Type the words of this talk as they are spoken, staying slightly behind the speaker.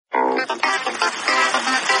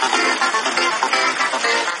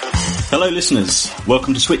Hello listeners,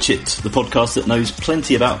 welcome to Switch It, the podcast that knows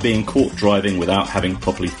plenty about being caught driving without having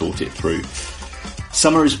properly thought it through.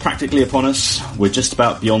 Summer is practically upon us, we're just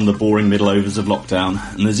about beyond the boring middle overs of lockdown,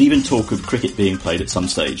 and there's even talk of cricket being played at some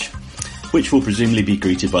stage, which will presumably be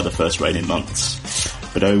greeted by the first rain in months.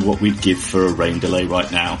 But oh, what we'd give for a rain delay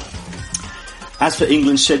right now. As for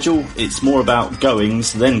England's schedule, it's more about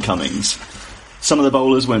goings than comings. Some of the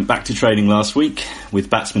bowlers went back to training last week, with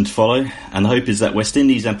batsmen to follow, and the hope is that West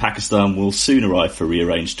Indies and Pakistan will soon arrive for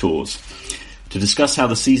rearranged tours. To discuss how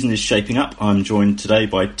the season is shaping up, I'm joined today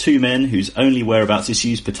by two men whose only whereabouts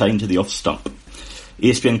issues pertain to the off-stump.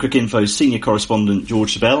 ESPN Cricinfo's senior correspondent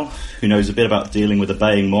George Sabell, who knows a bit about dealing with a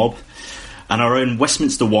baying mob, and our own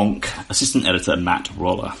Westminster wonk, assistant editor Matt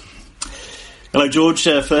Roller. Hello George,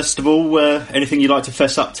 first of all, anything you'd like to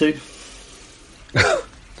fess up to?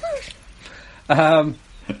 No,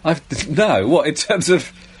 what, in terms of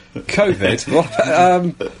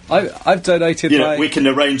COVID? I've donated my... We can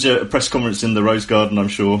arrange a press conference in the Rose Garden, I'm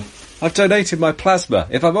sure. I've donated my plasma,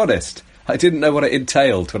 if I'm honest. I didn't know what it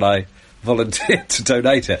entailed when I volunteered to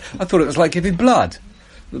donate it. I thought it was like giving blood.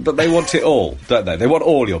 But they want it all, don't they? They want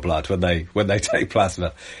all your blood when they take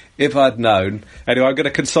plasma. If I'd known... Anyway, I'm going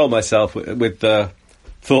to console myself with the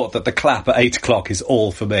thought that the clap at 8 o'clock is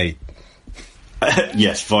all for me.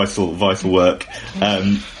 Yes, vital work.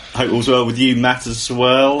 Hope all's well with you, Matt, as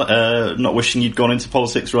well. Not wishing you'd gone into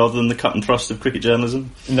politics rather than the cut and thrust of cricket journalism.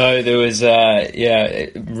 No, there was,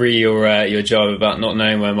 your job about not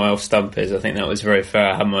knowing where my off stump is. I think that was very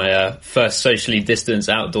fair. I had my first socially distanced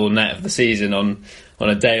outdoor net of the season on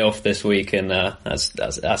a day off this week, and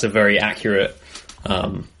that's a very accurate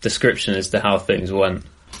description as to how things went.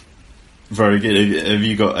 Very good. Have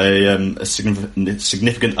you got a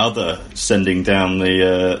significant other sending down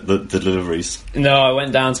the deliveries? No, I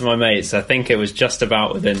went down to my mates. I think it was just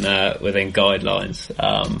about within guidelines.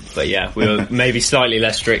 But yeah, we were maybe slightly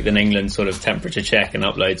less strict than England, sort of temperature check and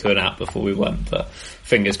upload to an app before we went. But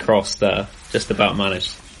fingers crossed, just about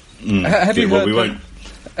managed. Have you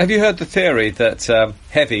heard the theory that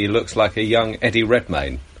Heavy looks like a young Eddie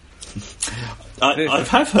Redmayne? I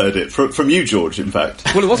have heard it from you, George, in fact.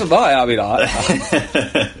 Well, it wasn't mine. I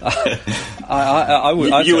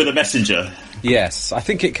mean, you were the messenger. Yes, I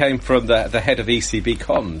think it came from the head of ECB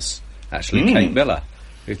Comms, actually, Kate Miller,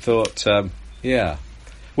 who thought,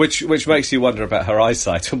 which makes you wonder about her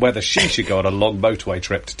eyesight and whether she should go on a long motorway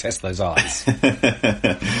trip to test those eyes.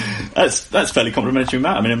 That's fairly complimentary,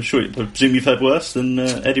 Matt. I mean, I presume you've heard worse than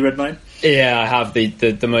Eddie Redmayne. Yeah, I have.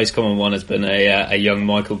 The most common one has been a young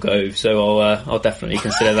Michael Gove, so I'll definitely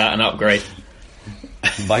consider that an upgrade.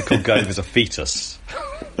 Michael Gove is a fetus.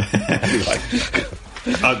 Anyway.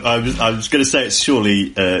 I was going to say it's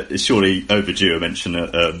surely overdue a mention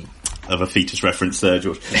of a fetus reference there,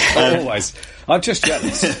 George. Always. I'm just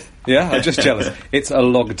jealous. Yeah, I'm just jealous. It's a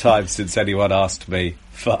long time since anyone asked me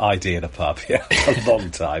for ID in a pub. Yeah, a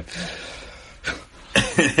long time.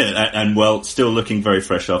 And well, still looking very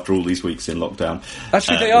fresh after all these weeks in lockdown.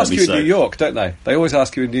 Actually, they ask you in New York, don't they? They always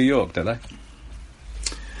ask you in New York, don't they?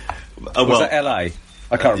 Was it LA?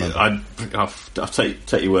 I can't remember. I'll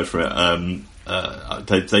take your word for it.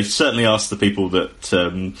 They certainly ask the people that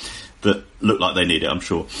look like they need it, I'm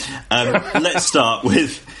sure. Let's start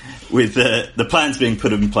with the plans being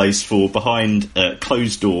put in place for behind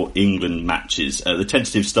closed-door England matches. The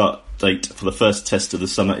tentative start date for the first test of the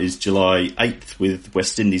summer is July 8th, with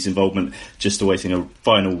West Indies' involvement just awaiting a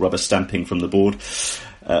final rubber stamping from the board.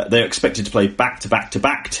 They're expected to play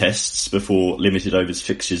back-to-back tests before limited overs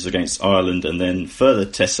fixtures against Ireland and then further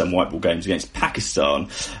tests and white ball games against Pakistan.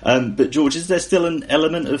 But George, is there still an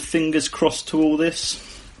element of fingers crossed to all this?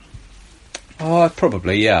 Oh,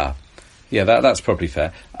 probably, yeah. Yeah, that's probably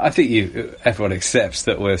fair. I think everyone accepts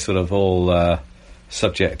that we're sort of all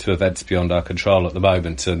subject to events beyond our control at the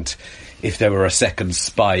moment, and if there were a second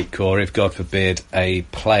spike, or if, God forbid, a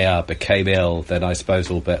player became ill, then I suppose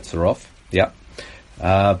all bets are off. Yeah.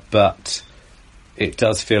 But it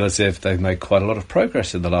does feel as if they've made quite a lot of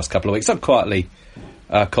progress in the last couple of weeks. I'm quietly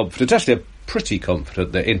confident, actually I'm pretty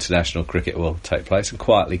confident that international cricket will take place, and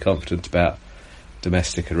quietly confident about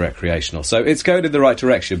domestic and recreational. So it's going in the right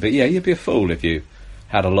direction, but yeah, you'd be a fool if you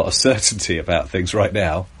had a lot of certainty about things right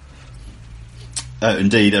now.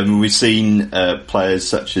 Indeed. I mean, we've seen players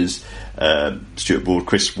such as Stuart Broad,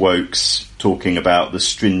 Chris Woakes talking about the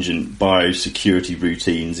stringent biosecurity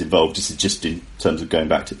routines involved. This is just in terms of going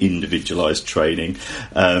back to individualised training.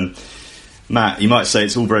 Matt, you might say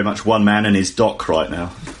it's all very much one man and his doc right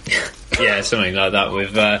now. Yeah, something like that.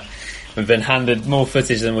 We've been handed more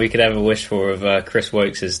footage than we could ever wish for of Chris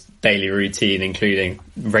Woakes' daily routine, including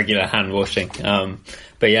regular hand washing.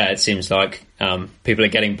 But yeah, it seems like people are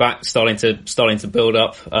getting back, starting to build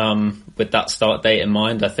up with that start date in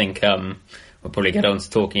mind. I think we'll probably get on to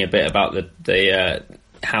talking a bit about the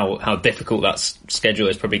how difficult that schedule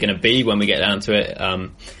is probably going to be when we get down to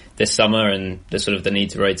it this summer, and the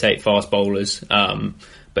need to rotate fast bowlers.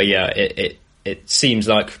 But yeah, it seems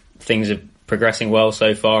like things are progressing well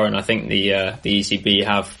so far, and I think the ECB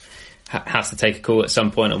has to take a call at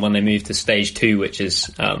some point on when they move to stage 2, which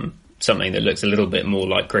is something that looks a little bit more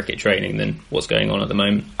like cricket training than what's going on at the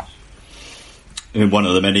moment. One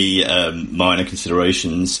of the many minor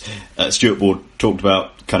considerations, Stuart Broad talked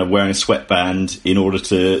about kind of wearing a sweatband in order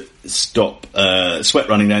to stop sweat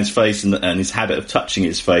running down his face and his habit of touching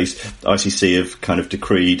his face. ICC have kind of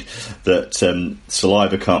decreed that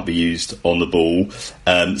saliva can't be used on the ball.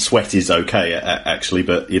 Sweat is okay, actually,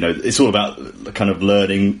 but it's all about kind of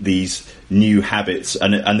learning these new habits,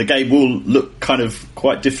 and the game will look kind of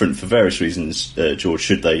quite different for various reasons. George,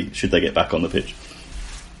 should they get back on the pitch?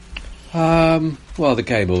 Well, the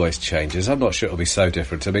game always changes. I'm not sure it'll be so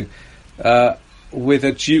different. I mean, with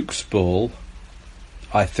a Duke's ball,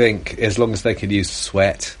 I think as long as they can use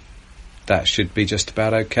sweat, that should be just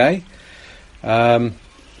about okay.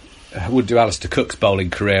 Would do Alistair Cook's bowling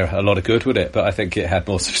career a lot of good, would it? But I think it had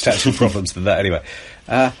more substantial problems than that anyway.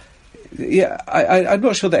 I'm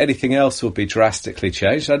not sure that anything else will be drastically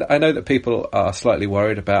changed. I know that people are slightly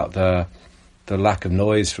worried about the lack of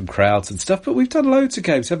noise from crowds and stuff, but we've done loads of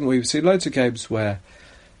games, haven't we? We've seen loads of games where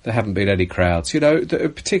there haven't been any crowds,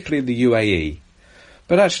 particularly in the UAE.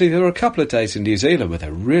 But actually, there were a couple of days in New Zealand where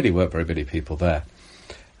there really weren't very many people there.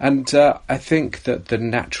 And I think that the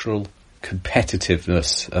natural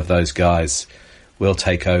competitiveness of those guys will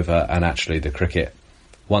take over, and actually the cricket,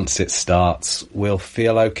 once it starts, will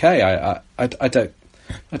feel okay. I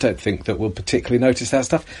don't think that we'll particularly notice that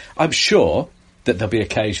stuff. I'm sure that there'll be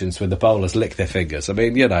occasions when the bowlers lick their fingers. I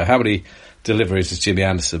mean, how many deliveries has Jimmy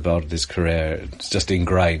Anderson bowled in his career? It's just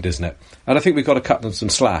ingrained, isn't it? And I think we've got to cut them some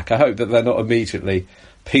slack. I hope that they're not immediately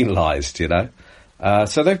penalised,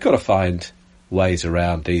 So they've got to find ways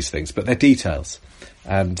around these things, but they're details.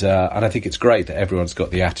 And I think it's great that everyone's got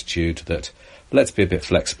the attitude that let's be a bit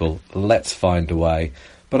flexible, let's find a way.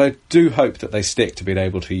 But I do hope that they stick to being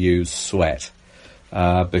able to use sweat,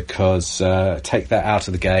 because take that out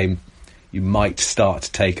of the game, you might start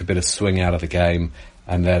to take a bit of swing out of the game,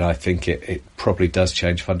 and then I think it probably does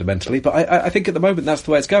change fundamentally. But I think at the moment that's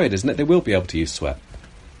the way it's going, isn't it? They will be able to use sweat.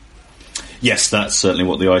 Yes, that's certainly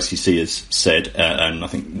what the ICC has said, and I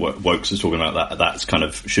think Wokes was talking about that. That's kind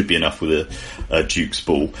of should be enough with a Duke's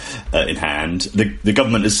ball in hand. The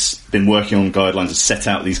government has been working on guidelines, has set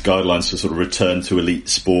out these guidelines for sort of return to elite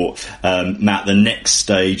sport. Matt, the next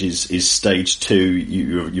stage is stage 2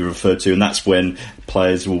 you referred to, and that's when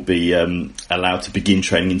players will be allowed to begin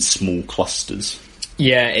training in small clusters.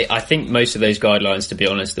 Yeah, I think most of those guidelines, to be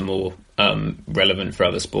honest, are more relevant for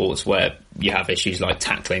other sports where you have issues like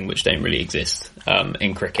tackling, which don't really exist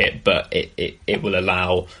in cricket, but it will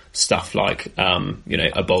allow stuff like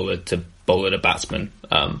a bowler to bowl at a batsman,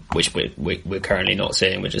 which we're currently not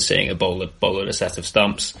seeing. We're just seeing a bowler bowl at a set of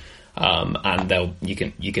stumps, and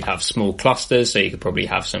you could have small clusters, so you could probably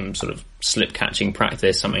have some sort of slip catching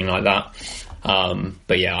practice, something like that.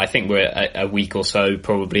 But yeah, I think we're a week or so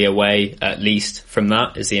probably away, at least, from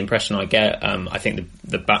that, is the impression I get. I think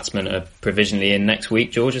the batsmen are provisionally in next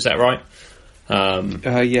week, George, is that right?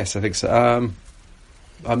 Yes, I think so.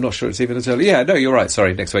 I'm not sure it's even as early. Yeah, no, you're right.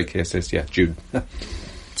 Sorry, next week. Yes, it's June.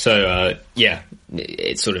 So,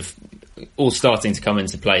 it's sort of all starting to come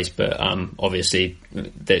into place, but obviously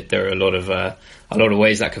there are a lot of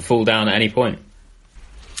ways that could fall down at any point.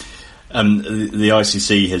 The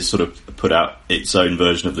ICC has sort of put out its own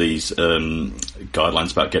version of these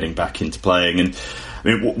guidelines about getting back into playing, and I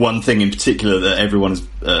mean, one thing in particular that everyone is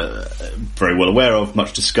very well aware of,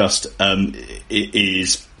 much discussed,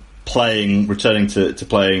 is returning to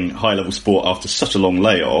playing high-level sport after such a long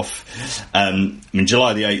layoff. I mean,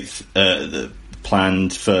 July the 8th, the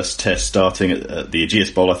planned first test starting at the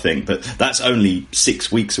Ageas Bowl, I think, but that's only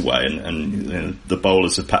 6 weeks away, and the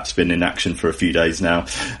bowlers have perhaps been in action for a few days now.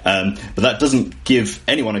 But that doesn't give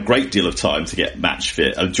anyone a great deal of time to get match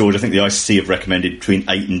fit. George, I think the ICC have recommended between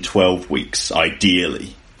 8 and 12 weeks,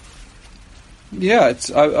 ideally. Yeah,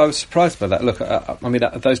 I was surprised by that. Look, I mean,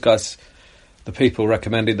 those guys, the people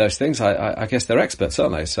recommending those things, I guess they're experts,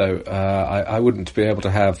 aren't they? So I wouldn't be able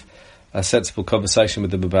to have a sensible conversation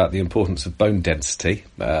with them about the importance of bone density,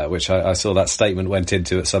 which I saw that statement went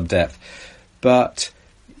into at some depth. But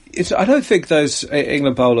I don't think those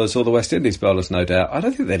England bowlers or the West Indies bowlers, no doubt, I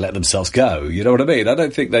don't think they let themselves go. You know what I mean? I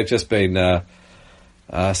don't think they've just been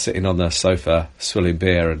sitting on the sofa, swilling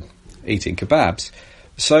beer and eating kebabs.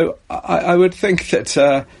 So I would think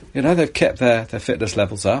that, they've kept their fitness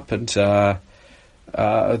levels up, and the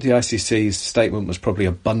ICC's statement was probably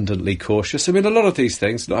abundantly cautious. I mean, a lot of these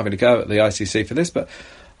things, not having to go at the ICC for this, but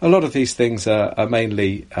a lot of these things are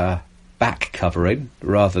mainly back covering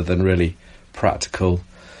rather than really practical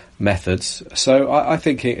methods. So I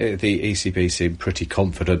think the ECB seem pretty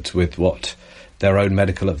confident with what their own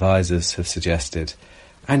medical advisors have suggested.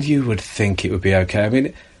 And you would think it would be okay. I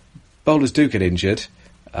mean, bowlers do get injured.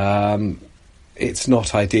 It's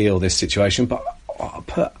not ideal, this situation, but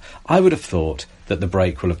I would have thought that the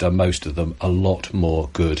break will have done most of them a lot more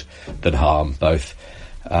good than harm, both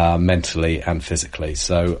mentally and physically.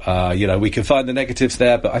 So, we can find the negatives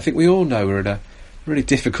there, but I think we all know we're in a really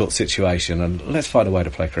difficult situation, and let's find a way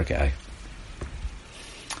to play cricket, eh?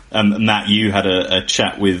 Matt, you had a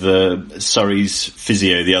chat with Surrey's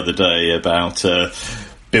physio the other day about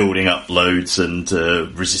building up loads and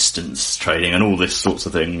resistance training and all this sorts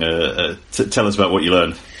of thing. Tell us about what you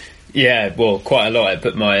learned. Yeah, well, quite a lot. I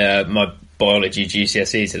put my my biology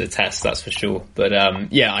GCSE to the test, that's for sure. But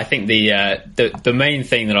I think the main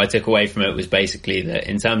thing that I took away from it was basically that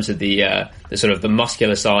in terms of the sort of the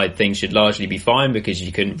muscular side, things should largely be fine because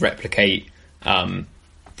you can replicate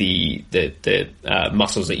the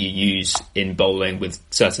muscles that you use in bowling with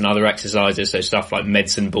certain other exercises. So stuff like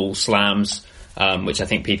medicine ball slams, which I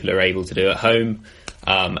think people are able to do at home.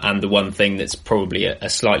 And the one thing that's probably a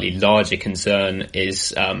slightly larger concern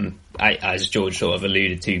is, as George sort of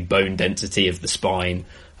alluded to, bone density of the spine,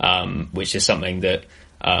 which is something that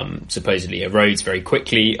supposedly erodes very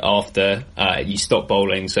quickly after you stop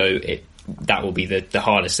bowling. So that will be the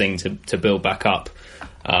hardest thing to build back up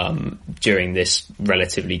during this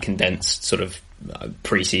relatively condensed sort of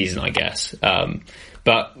pre-season, I guess.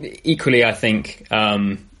 But equally, I think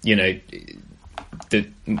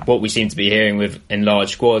what we seem to be hearing with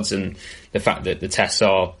enlarged squads and the fact that the tests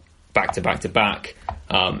are back to back to back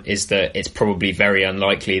is that it's probably very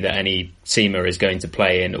unlikely that any seamer is going to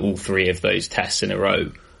play in all three of those tests in a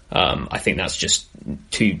row. I think that's just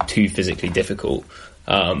too physically difficult.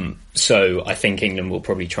 So I think England will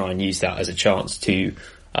probably try and use that as a chance to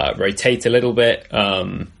rotate a little bit,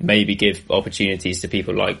 maybe give opportunities to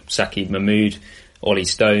people like Saqib Mahmood, Ollie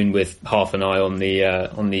Stone with half an eye on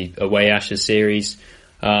the away Ashes series,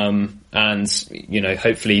 and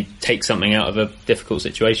hopefully take something out of a difficult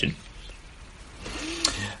situation.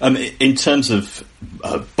 In terms of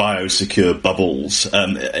biosecure bubbles,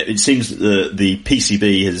 it seems that the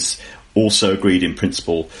PCB has also agreed in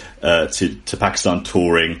principle to Pakistan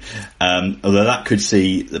touring, although that could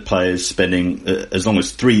see the players spending as long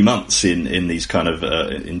as 3 months in these kind of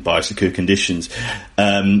in biosecure conditions.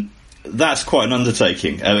 That's quite an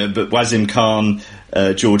undertaking, but Wasim Khan,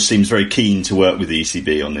 George, seems very keen to work with the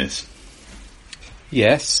ECB on this.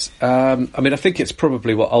 Yes. I think it's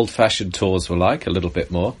probably what old-fashioned tours were like, a little bit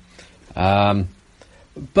more.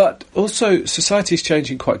 But also, society's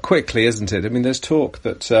changing quite quickly, isn't it? I mean, there's talk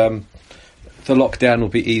that the lockdown will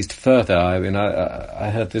be eased further. I mean, I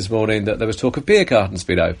heard this morning that there was talk of beer gardens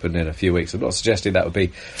being open in a few weeks. I'm not suggesting that would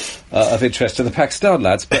be of interest to the Pakistan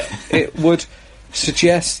lads, but it would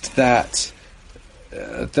suggest that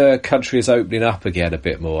the country is opening up again a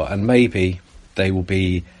bit more, and maybe they will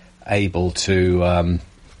be able to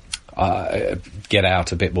get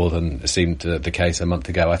out a bit more than seemed the case a month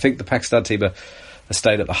ago. I think the Pakistan team are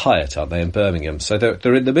staying at the Hyatt, aren't they, in Birmingham? So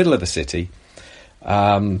they're in the middle of the city.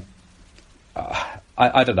 I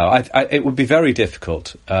don't know. It would be very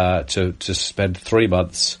difficult to spend 3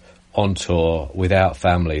 months on tour without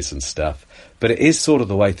families and stuff. But it is sort of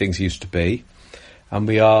the way things used to be. And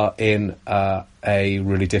we are in a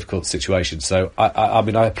really difficult situation. So, I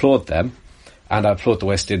applaud them, and I applaud the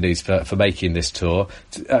West Indies for making this tour.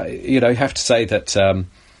 You have to say that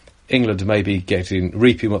England may be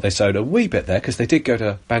reaping what they sowed a wee bit there, because they did go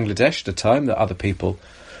to Bangladesh at a time that other people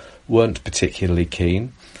weren't particularly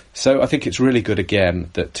keen. So I think it's really good, again,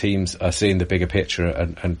 that teams are seeing the bigger picture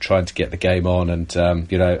and trying to get the game on, and,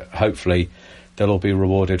 hopefully they'll all be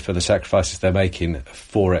rewarded for the sacrifices they're making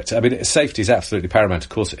for it. I mean, safety is absolutely paramount, of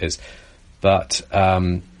course it is. But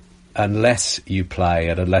unless you play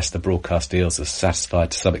and unless the broadcast deals are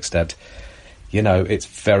satisfied to some extent, it's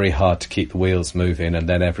very hard to keep the wheels moving, and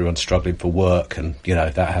then everyone's struggling for work, and,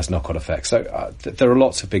 that has knock-on effects. So there are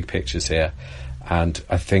lots of big pictures here, and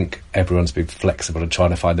I think everyone's been flexible and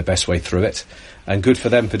trying to find the best way through it, and good for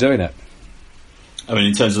them for doing it. I mean,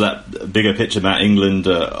 in terms of that bigger picture, Matt, England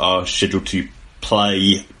are scheduled to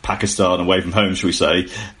play Pakistan away from home, shall we say,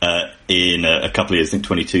 in a couple of years, I think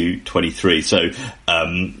 22, 23. So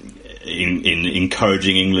in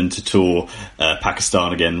encouraging England to tour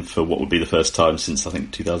Pakistan again for what would be the first time since, I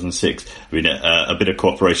think, 2006. I mean, a bit of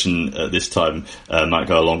cooperation at this time might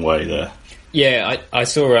go a long way there. Yeah, I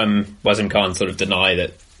saw Wasim Khan sort of deny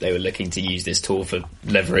that they were looking to use this tour for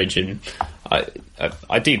leverage, and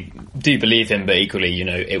I do believe him, but equally,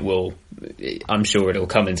 it will. I'm sure it'll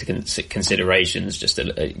come into considerations. Just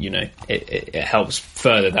it helps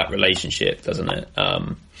further that relationship, doesn't it?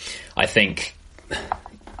 I think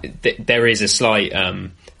there is a slight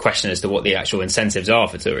question as to what the actual incentives are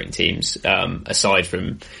for touring teams, aside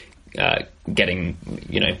from getting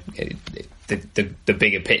the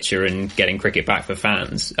bigger picture and getting cricket back for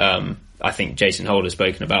fans. I think Jason Holt has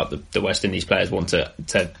spoken about the West Indies players want to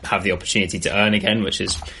have the opportunity to earn again, which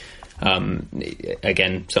is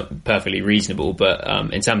again perfectly reasonable.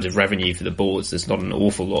 But in terms of revenue for the boards, there's not an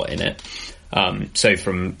awful lot in it. So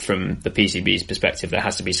from the PCB's perspective, there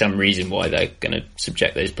has to be some reason why they're going to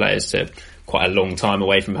subject those players to quite a long time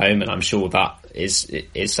away from home, and I'm sure that is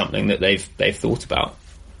something that they've thought about.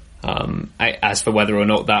 As for whether or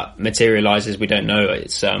not that materialises, we don't know.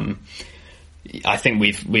 It's I think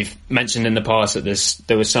we've mentioned in the past that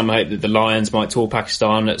there was some hope that the Lions might tour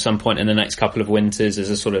Pakistan at some point in the next couple of winters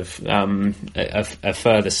as a sort of a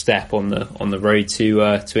further step on the road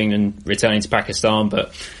to England returning to Pakistan,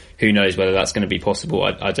 but who knows whether that's going to be possible.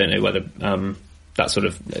 I don't know whether that sort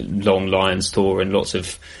of long Lions tour and lots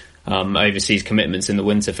of overseas commitments in the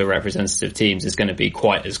winter for representative teams is going to be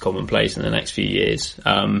quite as commonplace in the next few years,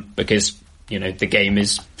 because the game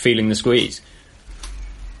is feeling the squeeze.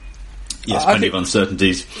 Yes, plenty of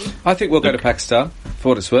uncertainties. I think we'll go to Pakistan, for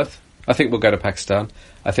what it's worth. I think we'll go to Pakistan.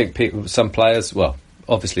 I think some players,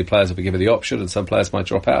 obviously players will be given the option, and some players might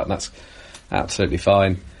drop out, and that's absolutely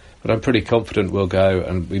fine. But I'm pretty confident we'll go,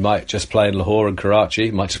 and we might just play in Lahore and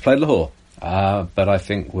Karachi. Might just play in Lahore. But I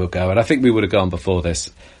think we'll go, and I think we would have gone before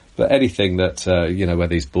this. But anything that, where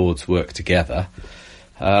these boards work together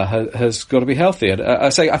has got to be healthy. And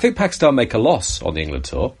I think Pakistan make a loss on the England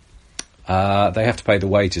tour. They have to pay the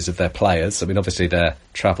wages of their players. I mean, obviously their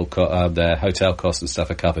travel, their hotel costs and stuff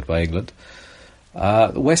are covered by England.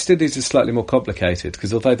 The West Indies is slightly more complicated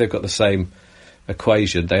because although they've got the same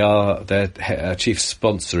equation, their chief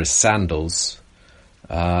sponsor is Sandals,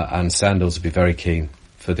 and Sandals would be very keen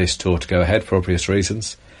for this tour to go ahead for obvious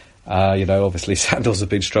reasons. Obviously Sandals have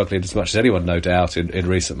been struggling as much as anyone, no doubt, in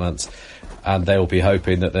recent months, and they will be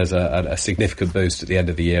hoping that there's a significant boost at the end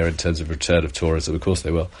of the year in terms of return of tourism. Of course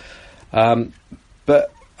they will.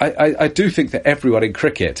 But I do think that everyone in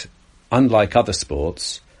cricket, unlike other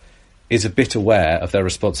sports, is a bit aware of their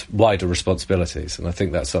wider responsibilities, and I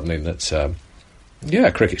think that's something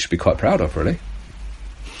that cricket should be quite proud of, really.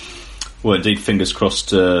 Well, indeed, fingers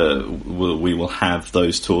crossed we will have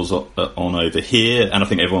those tours on over here, and I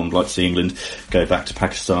think everyone would like to see England go back to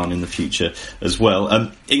Pakistan in the future as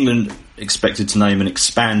well. England expected to name an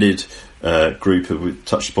expanded group of, we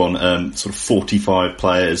touched upon, sort of 45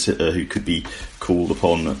 players who could be called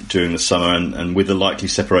upon during the summer, and with a likely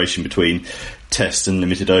separation between Test and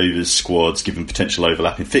limited overs squads, given potential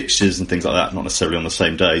overlap in fixtures and things like that, not necessarily on the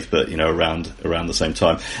same days, but around the same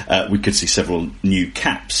time, we could see several new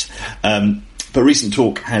caps. But recent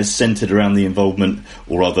talk has centred around the involvement,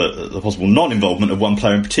 or rather the possible non-involvement of one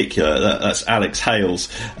player in particular. That's Alex Hales.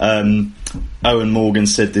 Owen Morgan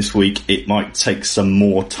said this week it might take some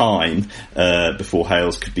more time before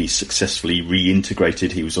Hales could be successfully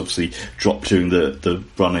reintegrated. He was obviously dropped during the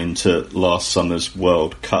run into last summer's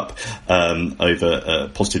World Cup over a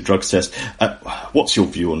positive drugs test. What's your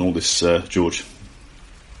view on all this, George?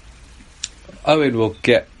 Owen will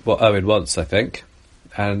get what Owen wants, I think,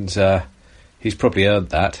 and he's probably earned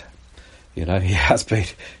that. He has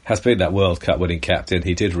been that World Cup winning captain.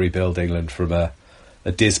 He did rebuild England from a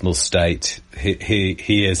dismal state.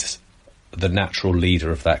 He is the natural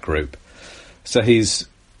leader of that group, so he's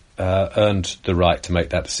earned the right to make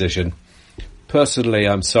that decision. Personally,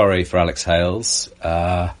 I'm sorry for Alex Hales.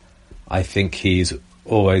 I think his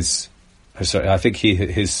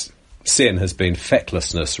sin has been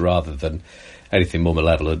fecklessness rather than anything more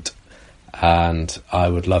malevolent. And I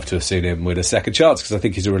would love to have seen him win a second chance because I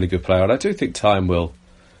think he's a really good player, and I do think time will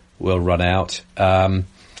run out.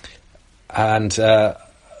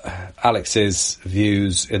 Alex's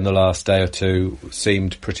views in the last day or two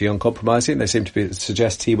seemed pretty uncompromising. They seemed to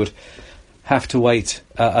suggest he would have to wait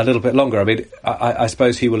a little bit longer. I mean, I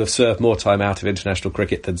suppose he will have served more time out of international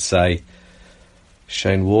cricket than, say,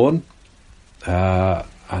 Shane Warne.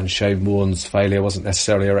 And Shane Warne's failure wasn't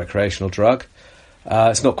necessarily a recreational drug.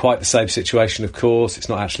 It's not quite the same situation, of course. It's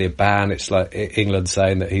not actually a ban. It's like England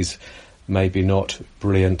saying that he's maybe not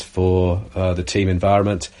brilliant for the team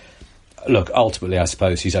environment. look, ultimately, I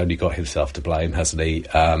suppose he's only got himself to blame, hasn't he?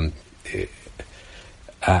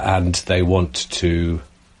 And they want to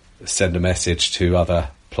send a message to other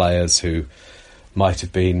players who might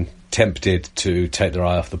have been tempted to take their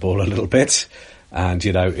eye off the ball a little bit and,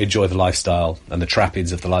 enjoy the lifestyle and the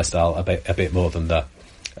trappings of the lifestyle a bit more than the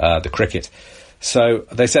cricket. So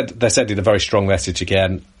they're sending a very strong message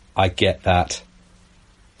again. I get that.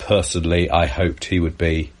 Personally, I hoped he would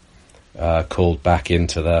be called back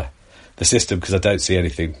into the system because I don't see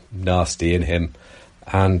anything nasty in him.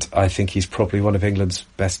 And I think he's probably one of England's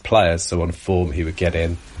best players, so on form he would get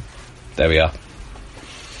in. There we are.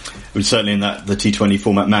 Well, certainly in the T20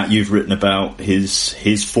 format, Matt, you've written about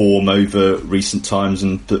his form over recent times,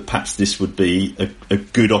 and that perhaps this would be a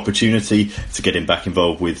good opportunity to get him back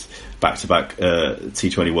involved with back-to-back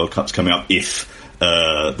T20 World Cups coming up if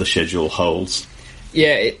the schedule holds.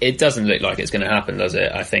 Yeah, it doesn't look like it's going to happen, does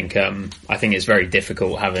it? I think it's very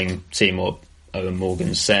difficult, having seen what Owen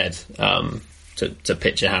Morgan said, to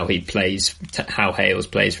picture how he plays, how Hales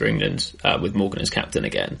plays for England with Morgan as captain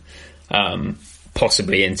again.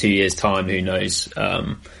 Possibly in 2 years' time, who knows?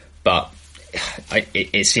 But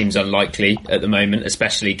it seems unlikely at the moment,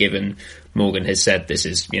 especially given Morgan has said this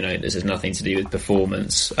is nothing to do with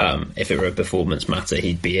performance. If it were a performance matter,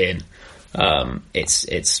 he'd be in.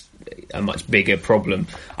 It's a much bigger problem.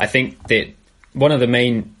 I think that one of the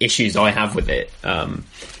main issues I have with it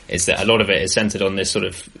is that a lot of it is centred on this sort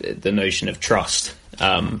of the notion of trust,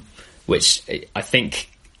 which I think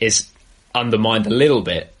is undermined a little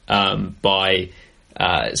bit by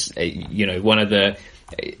one of the.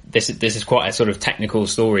 This is quite a sort of technical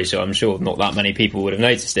story, so I'm sure not that many people would have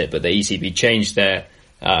noticed it. But the ECB changed their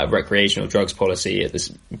recreational drugs policy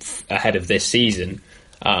ahead of this season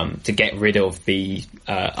to get rid of the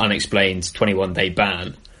unexplained 21-day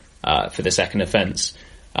ban for the second offence,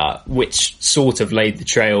 which sort of laid the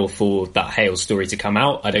trail for that Hales story to come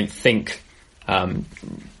out. I don't think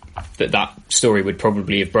that story would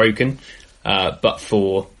probably have broken, but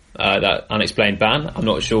for that unexplained ban. I'm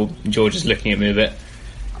not sure. George is looking at me a bit.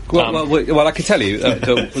 Well, I can tell you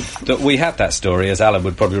that we had that story, as Alan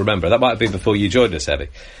would probably remember. That might have been before you joined us, Evie.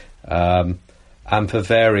 And for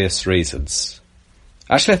various reasons.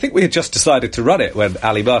 Actually, I think we had just decided to run it when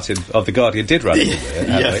Ali Martin of The Guardian did run it.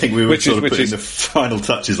 I think we were putting the final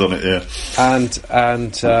touches on it, yeah.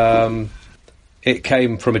 And it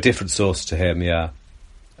came from a different source to him, yeah.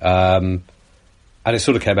 And it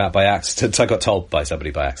sort of came out by accident. I got told by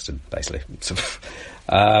somebody by accident, basically. So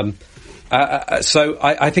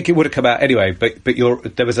I think it would have come out anyway, but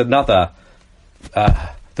there was another...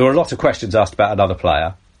 there were a lot of questions asked about another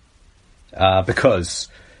player, because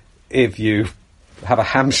if you have a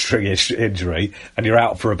hamstring injury and you're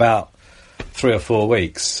out for about 3 or 4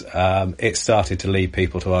 weeks, it started to lead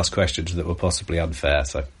people to ask questions that were possibly unfair.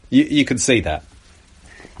 So you can see that.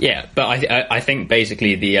 Yeah, but I think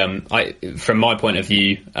basically from my point of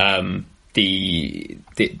view, the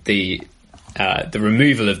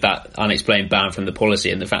removal of that unexplained ban from the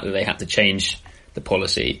policy and the fact that they had to change the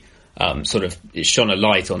policy sort of shone a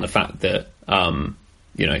light on the fact that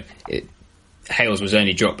Hales was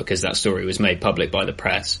only dropped because that story was made public by the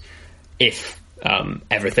press. If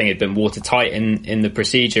everything had been watertight in the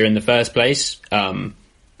procedure in the first place, Owen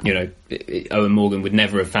Morgan would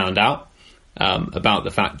never have found out about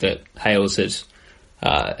the fact that Hales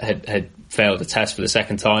had failed a test for the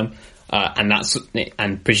second time,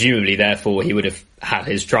 and presumably therefore he would have had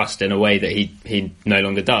his trust in a way that he no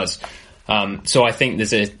longer does. So I think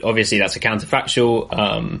obviously that's a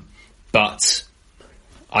counterfactual, but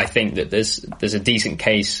I think that there's a decent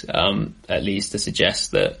case, at least, to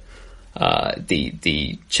suggest that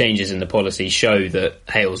the changes in the policy show that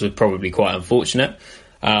Hales was probably quite unfortunate.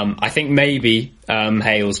 I think maybe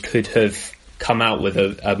Hales could have come out with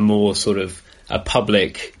a more sort of a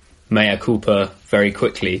public mea culpa very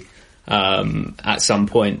quickly at some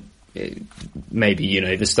point. Maybe,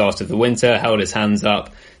 the start of the winter, held his hands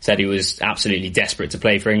up, said he was absolutely desperate to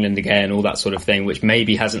play for England again, all that sort of thing, which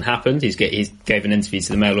maybe hasn't happened. He gave an interview to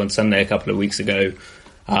the Mail on Sunday a couple of weeks ago,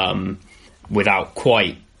 without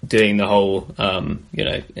quite doing the whole,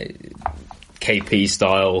 KP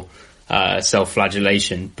style,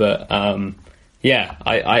 self-flagellation. But, I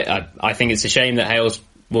think it's a shame that Hales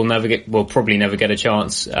will probably never get a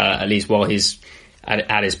chance, at least while he's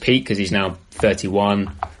at his peak, because he's now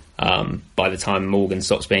 31. By the time Morgan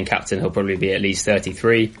stops being captain, he'll probably be at least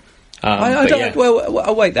 33.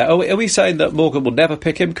 Well, wait there. Are we saying that Morgan will never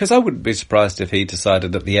pick him? Because I wouldn't be surprised if he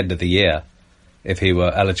decided at the end of the year if he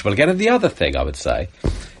were eligible again. And the other thing I would say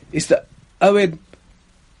is that Owen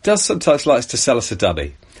does sometimes likes to sell us a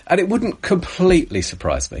dummy. And it wouldn't completely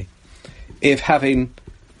surprise me if, having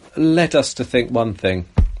led us to think one thing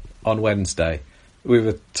on Wednesday. We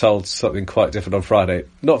were told something quite different on Friday,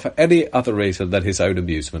 not for any other reason than his own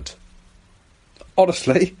amusement.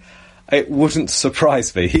 Honestly, it wouldn't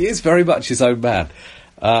surprise me. He is very much his own man.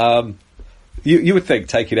 You would think,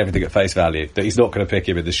 taking everything at face value, that he's not going to pick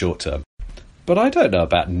him in the short term. But I don't know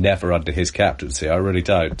about never under his captaincy. I really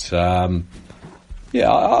don't. I'm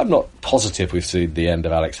not positive we've seen the end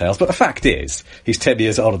of Alex Hales. But the fact is, he's 10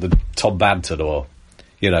 years older than Tom Banton or,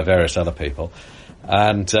 various other people.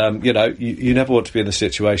 And, you never want to be in the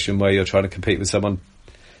situation where you're trying to compete with someone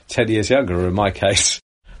 10 years younger, or in my case,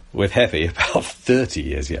 with Heavy, about 30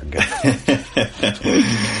 years younger.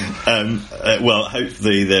 Well,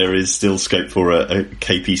 hopefully there is still scope for a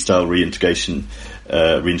KP-style reintegration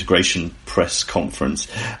press conference.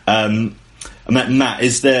 Matt,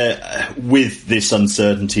 is there, with this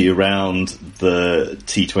uncertainty around the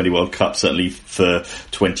T20 World Cup, certainly for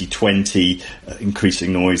 2020,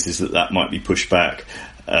 increasing noises that might be pushed back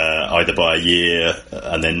either by a year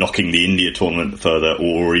and then knocking the India tournament further,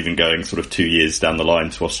 or even going sort of 2 years down the line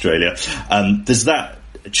to Australia? Does that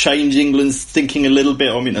change England's thinking a little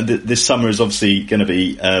bit? I mean, this summer is obviously going to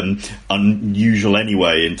be unusual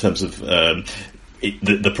anyway in terms of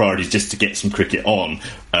the priority is just to get some cricket on,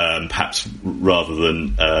 perhaps rather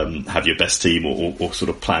than have your best team or sort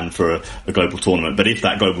of plan for a global tournament. But if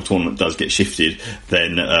that global tournament does get shifted,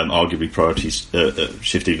 then arguably priorities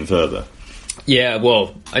shift even further. Yeah,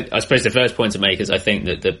 well, I suppose the first point to make is I think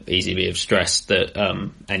that the ECB have stressed that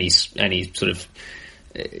any sort of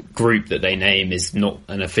group that they name is not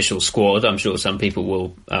an official squad. I'm sure some people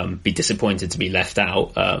will be disappointed to be left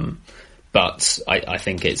out. But I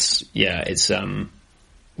think it's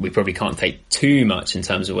we probably can't take too much in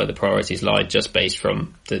terms of where the priorities lie just based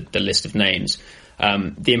from the list of names.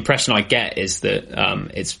 The impression I get is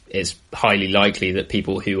that it's highly likely that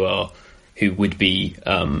people who would be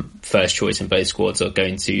first choice in both squads are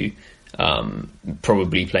going to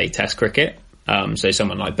probably play Test cricket. So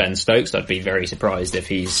someone like Ben Stokes, I'd be very surprised if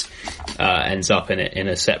he's ends up in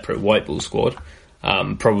a separate white ball squad.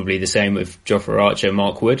 Probably the same with Jofra Archer,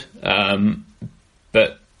 Mark Wood.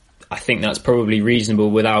 But I think that's probably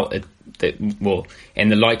reasonable without in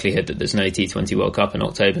the likelihood that there's no T20 World Cup in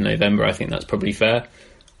October, November, I think that's probably fair.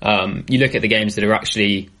 You look at the games that are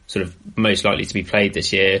actually sort of most likely to be played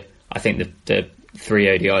this year. I think the 3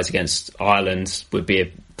 ODIs against Ireland would be a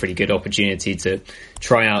pretty good opportunity to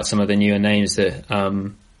try out some of the newer names that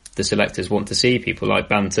the selectors want to see, people like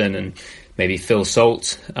Banton and maybe Phil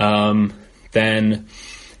Salt. Then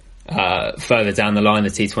further down the line, the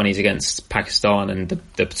T20s against Pakistan and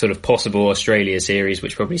the sort of possible Australia series,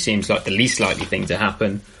 which probably seems like the least likely thing to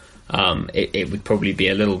happen. It would probably be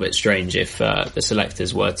a little bit strange if the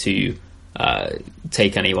selectors were to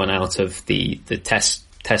take anyone out of the test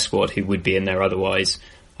squad who would be in there otherwise,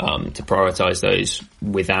 to prioritise those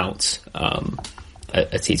without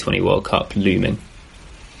a T20 World Cup looming.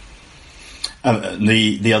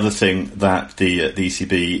 The other thing that the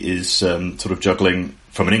ECB is sort of juggling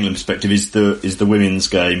from an England perspective is the women's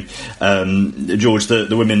game. George,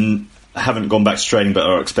 the women haven't gone back to training but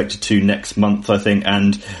are expected to next month, I think,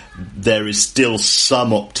 and there is still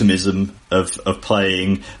some optimism of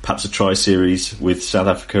playing perhaps a tri-series with South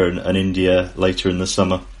Africa and India later in the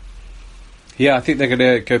summer. Yeah, I think they're going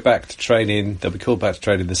to go back to training. They'll be called back to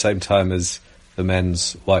training the same time as the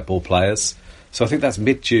men's white ball players. So I think that's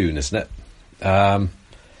mid-June, isn't it?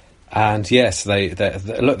 And yes,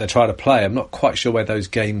 they're trying to play. I'm not quite sure where those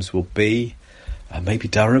games will be. Maybe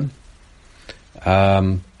Durham.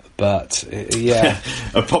 But yeah,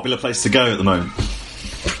 a popular place to go at the moment.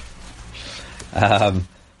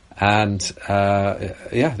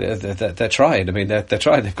 They're trying. I mean, they're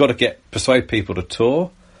trying. They've got to persuade people to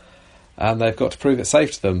tour, and they've got to prove it's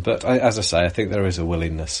safe to them. But as I say, I think there is a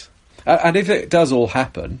willingness. And if it does all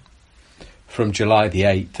happen from July the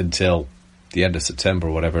 8th until the end of September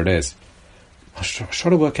or whatever it is, I was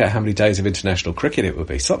trying to work out how many days of international cricket it would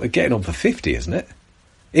be. Something getting on for 50, isn't it?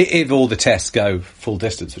 If all the tests go full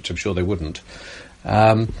distance, which I'm sure they wouldn't.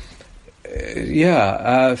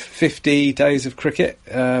 50 days of cricket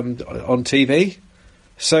on TV.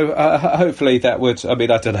 So hopefully that would, I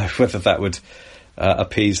mean, I don't know whether that would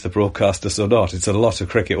appease the broadcasters or not. It's a lot of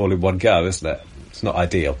cricket all in one go, isn't it? It's not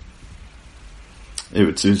ideal. It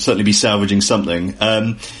would certainly be salvaging something.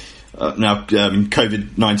 Now,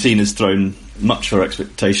 COVID-19 has thrown much of our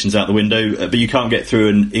expectations out the window, but you can't get through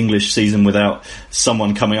an English season without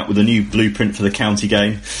someone coming up with a new blueprint for the county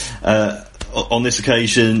game. On this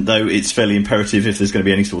occasion, though, it's fairly imperative if there's going to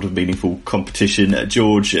be any sort of meaningful competition.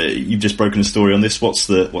 George, you've just broken a story on this. What's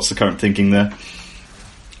the current thinking there?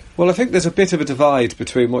 Well, I think there's a bit of a divide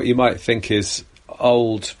between what you might think is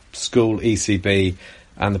old school, ECB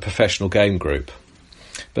and the professional game group.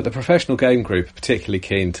 But the professional game group are particularly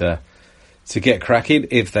keen to get cracking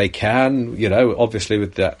if they can, obviously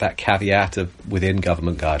with that caveat of within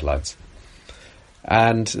government guidelines.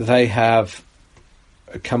 And they have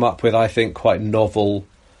come up with, I think, quite novel,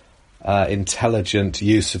 intelligent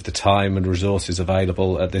use of the time and resources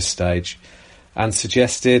available at this stage, and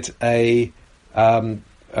suggested a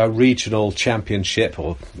regional championship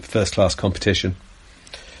or first-class competition,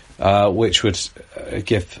 which would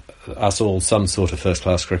give us all some sort of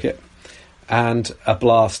first-class cricket and a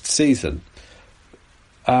blast season.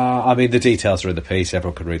 The details are in the piece.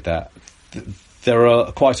 Everyone can read that. There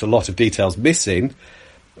are quite a lot of details missing.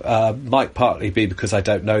 Might partly be because I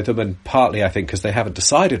don't know them, and partly I think because they haven't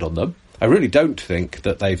decided on them. I really don't think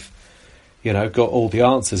that they've, got all the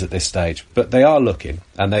answers at this stage. But they are looking,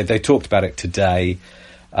 and they talked about it today.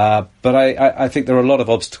 But I think there are a lot of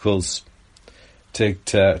obstacles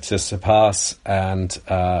to surpass, and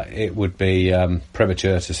it would be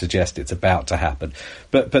premature to suggest it's about to happen.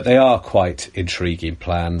 But they are quite intriguing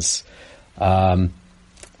plans.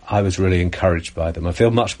 I was really encouraged by them. I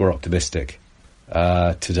feel much more optimistic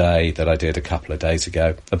today than I did a couple of days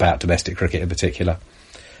ago about domestic cricket in particular.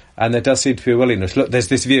 And there does seem to be a willingness. Look, there's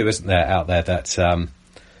this view, isn't there, out there that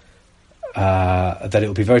it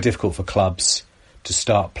will be very difficult for clubs to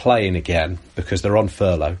start playing again because they're on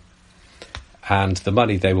furlough. And the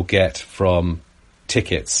money they will get from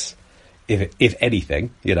tickets, if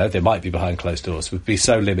anything, they might be behind closed doors, would be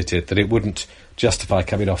so limited that it wouldn't justify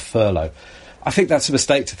coming off furlough. I think that's a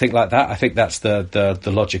mistake to think like that. I think that's the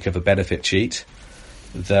logic of a benefit cheat.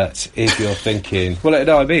 That if you're thinking,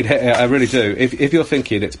 I really do. If you're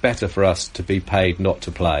thinking it's better for us to be paid not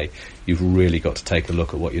to play, you've really got to take a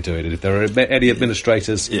look at what you're doing. And if there are any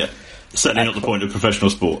administrators... Yeah. Certainly not the point of professional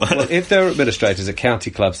sport. Well, if there are administrators at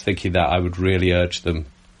county clubs thinking that, I would really urge them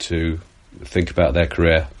to think about their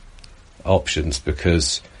career options,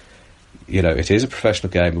 because, it is a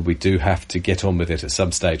professional game and we do have to get on with it at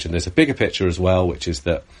some stage. And there's a bigger picture as well, which is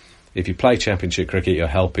that if you play championship cricket, you're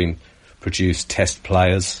helping produce test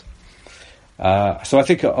players. So I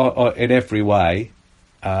think in every way,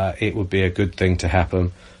 it would be a good thing to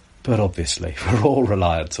happen. But obviously, we're all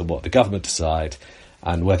reliant on what the government decide,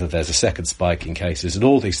 and whether there's a second spike in cases and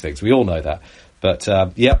all these things. We all know that. But,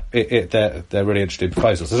 they're really interesting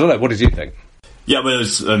proposals. I don't know, what did you think? Yeah, well,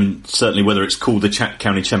 certainly whether it's called the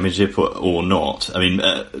county championship or not.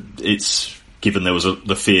 It's given there was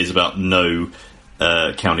the fears about no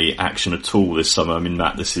county action at all this summer.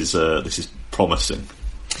 Matt, this is promising.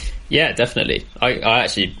 Yeah, definitely. I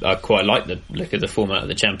quite like the look of the format of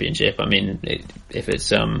the championship. I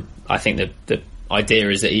think the idea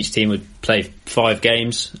is that each team would play 5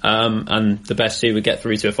 games, and the best 2 would get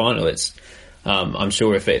through to a final. I'm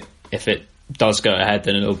sure if it does go ahead,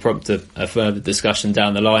 then it'll prompt a further discussion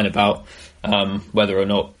down the line about whether or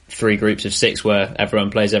not 3 groups of 6 where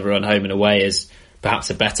everyone plays everyone home and away is perhaps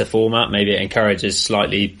a better format. Maybe it encourages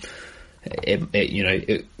slightly.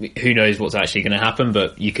 Who knows what's actually going to happen?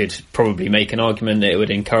 But you could probably make an argument that it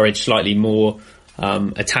would encourage slightly more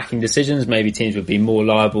attacking decisions. Maybe teams would be more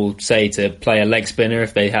liable, say, to play a leg spinner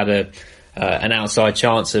if they had an outside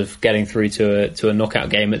chance of getting through to a knockout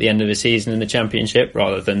game at the end of the season in the championship,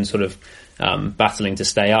 rather than sort of battling to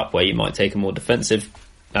stay up, where you might take a more defensive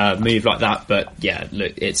move like that. But yeah,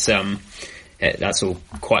 look, it's that's all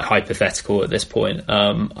quite hypothetical at this point.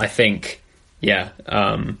 I think,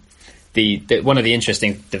 one of the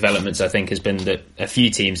interesting developments, I think, has been that a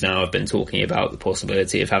few teams now have been talking about the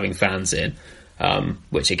possibility of having fans in,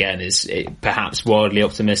 which again is perhaps wildly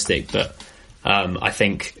optimistic, but I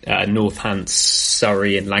think Northants,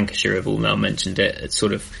 Surrey and Lancashire have all now mentioned it at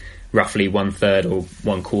sort of roughly 1/3 or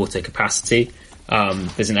 1/4 capacity.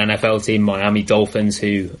 There's an NFL team, Miami Dolphins,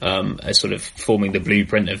 who are sort of forming the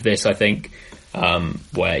blueprint of this, I think,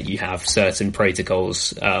 where you have certain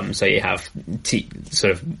protocols. So you have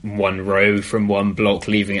sort of one row from one block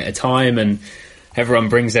leaving at a time, and everyone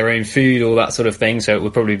brings their own food, all that sort of thing. So it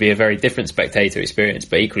would probably be a very different spectator experience.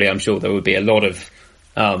 But equally, I'm sure there would be a lot of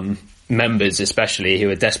members, especially, who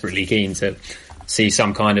are desperately keen to see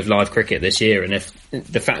some kind of live cricket this year. And if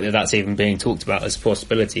the fact that that's even being talked about as a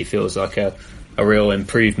possibility feels like a real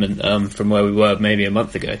improvement from where we were maybe a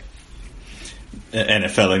month ago.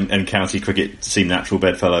 NFL and county cricket seem natural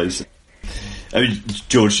bedfellows.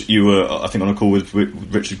 George, you were, I think, on a call with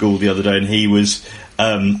Richard Gould the other day, and he was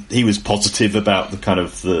positive about the kind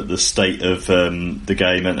of the state of the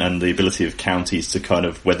game and the ability of counties to kind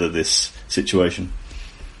of weather this situation.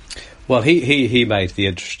 Well, he made the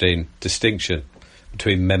interesting distinction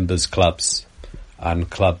between members' clubs and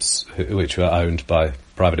clubs which were owned by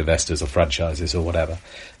private investors or franchises or whatever.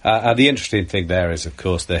 And the interesting thing there is, of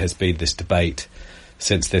course, there has been this debate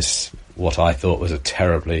since this, what I thought was a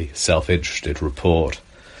terribly self-interested report,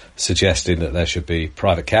 suggesting that there should be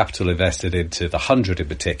private capital invested into the 100 in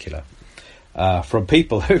particular, from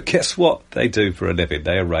people who, guess what they do for a living?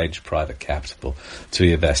 They arrange private capital to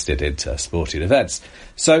be invested into sporting events.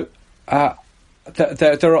 So there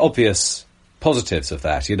are obvious positives of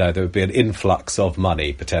that. There would be an influx of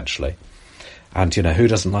money, potentially. And, who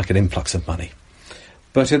doesn't like an influx of money?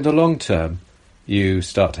 But in the long term, you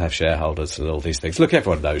start to have shareholders and all these things. Look,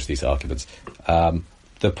 everyone knows these arguments.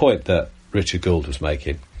 The point that Richard Gould was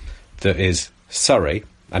making, that is Surrey,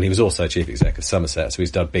 and he was also chief exec of Somerset, so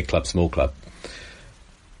he's done big club, small club,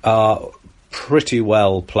 are pretty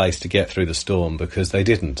well placed to get through the storm because they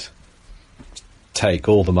didn't take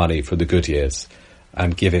all the money from the good years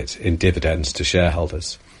and give it in dividends to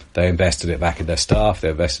shareholders. They invested it back in their staff, they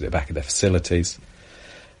invested it back in their facilities.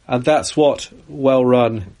 And that's what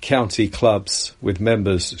well-run county clubs with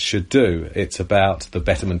members should do. It's about the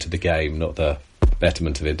betterment of the game, not the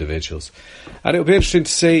betterment of individuals. And it'll be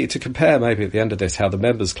interesting to compare maybe at the end of this how the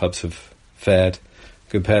members' clubs have fared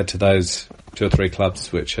compared to those 2 or 3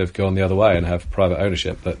 clubs which have gone the other way and have private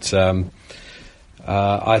ownership. But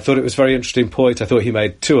I thought it was a very interesting point. I thought he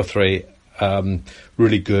made 2 or 3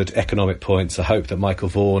 really good economic points. I hope that Michael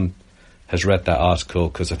Vaughan has read that article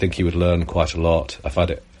because I think he would learn quite a lot. I find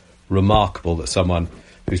it remarkable that someone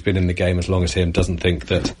who's been in the game as long as him doesn't think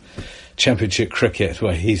that Championship cricket,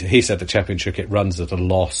 well, he said that Championship cricket runs at a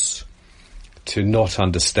loss. To not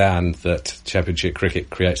understand that Championship cricket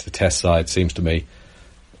creates the test side seems to me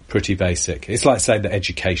pretty basic. It's like saying that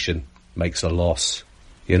education makes a loss,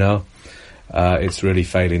 It's really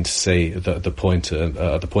failing to see the point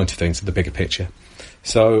of things in the bigger picture.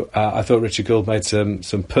 So I thought Richard Gould made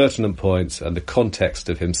some pertinent points, and the context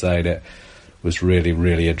of him saying it was really,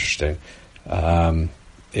 really interesting.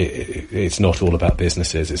 It's not all about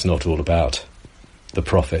businesses. It's not all about the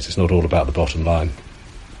profit. It's not all about the bottom line.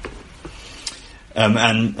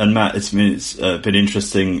 And Matt, it's been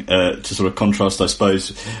interesting to sort of contrast, I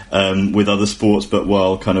suppose, with other sports. But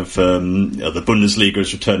while kind of the Bundesliga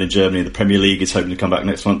has returned in Germany, the Premier League is hoping to come back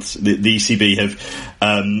next month. The ECB have,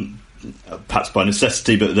 perhaps by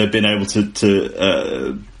necessity, but they've been able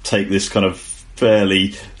to take this kind of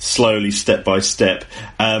fairly slowly, step by step.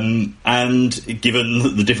 And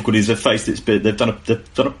given the difficulties they've faced, they've done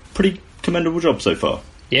a pretty commendable job so far.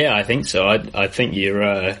 Yeah, I think so. I think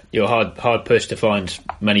you're hard pushed to find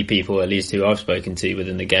many people, at least who I've spoken to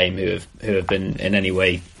within the game, who have been in any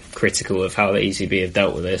way critical of how the ECB have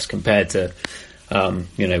dealt with this, compared to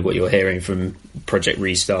what you're hearing from Project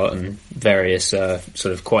Restart and various sort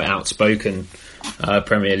of quite outspoken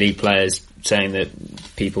Premier League players saying that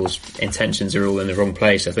people's intentions are all in the wrong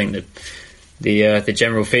place. I think that the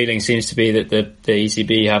general feeling seems to be that the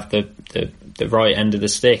ECB have the right end of the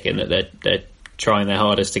stick, and that they're trying their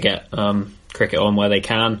hardest to get cricket on where they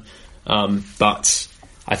can, but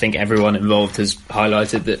I think everyone involved has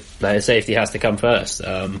highlighted that player safety has to come first,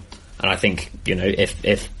 and I think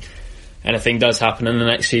if anything does happen in the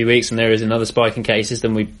next few weeks and there is another spike in cases,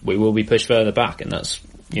 then we will be pushed further back, and that's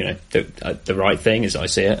the right thing as I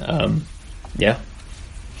see it.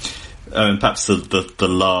 Perhaps the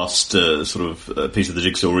last sort of piece of the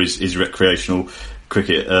jigsaw is recreational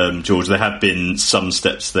cricket, George. There have been some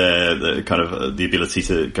steps there, the kind of the ability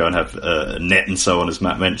to go and have a net and so on, as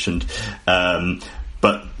Matt mentioned.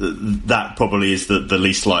 But that probably is the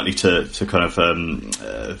least likely to kind of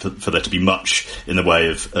for there to be much in the way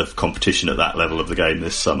of competition at that level of the game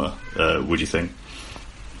this summer. Would you think?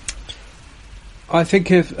 I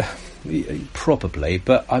think probably,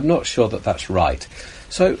 but I'm not sure that that's right.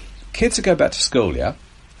 So kids are going back to school, yeah,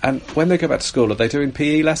 and when they go back to school, are they doing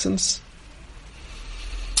PE lessons?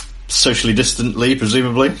 Socially distantly,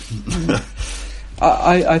 presumably.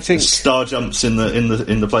 I think star jumps in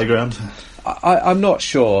the playground. I'm not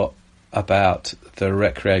sure about the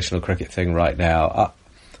recreational cricket thing right now.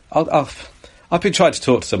 I've been trying to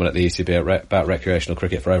talk to someone at the ECB about recreational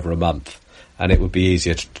cricket for over a month, and it would be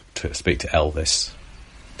easier to speak to Elvis.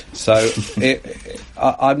 So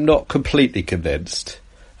I'm not completely convinced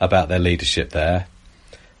about their leadership there.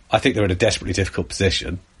 I think they're in a desperately difficult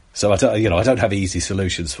position. So I don't have easy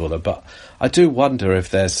solutions for them, but I do wonder if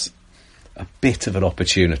there's a bit of an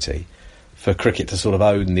opportunity for cricket to sort of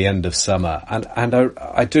own the end of summer, and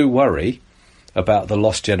I do worry about the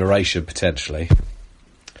lost generation potentially.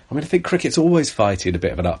 I mean, I think cricket's always fighting a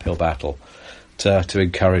bit of an uphill battle to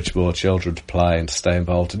encourage more children to play and to stay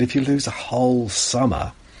involved, and if you lose a whole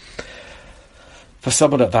summer for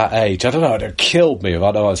someone at that age, I don't know, it'd have killed me if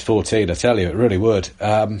I know I was 14, I tell you, it really would.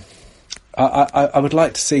 I would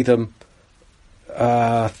like to see them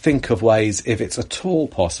think of ways, if it's at all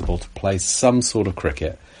possible, to play some sort of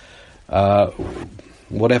cricket,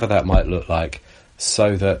 whatever that might look like,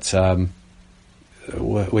 so that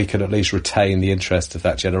we can at least retain the interest of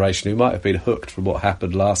that generation who might have been hooked from what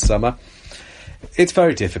happened last summer. It's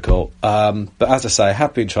very difficult, but as I say, I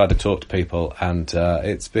have been trying to talk to people, and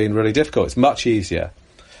it's been really difficult. It's much easier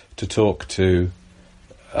to talk to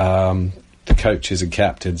the coaches and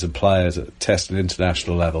captains and players at Test and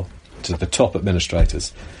international level, to the top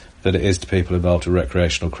administrators, than it is to people involved in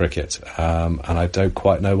recreational cricket, and I don't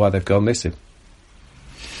quite know why they've gone missing.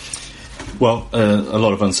 Well, a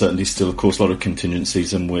lot of uncertainty still, of course, a lot of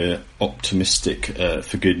contingencies, and we're optimistic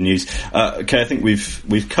for good news. Okay, I think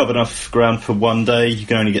we've covered enough ground for one day. You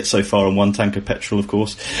can only get so far on one tank of petrol, of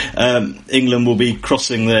course. England will be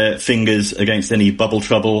crossing their fingers against any bubble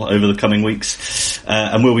trouble over the coming weeks,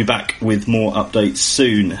 and we'll be back with more updates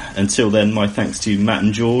soon. Until then, my thanks to Matt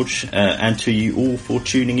and George, and to you all for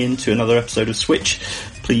tuning in to another episode of Switch.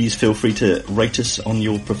 Please feel free to rate us on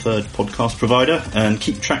your preferred podcast provider, and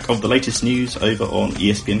keep track of the latest news over on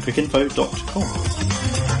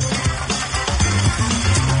espncricinfo.com.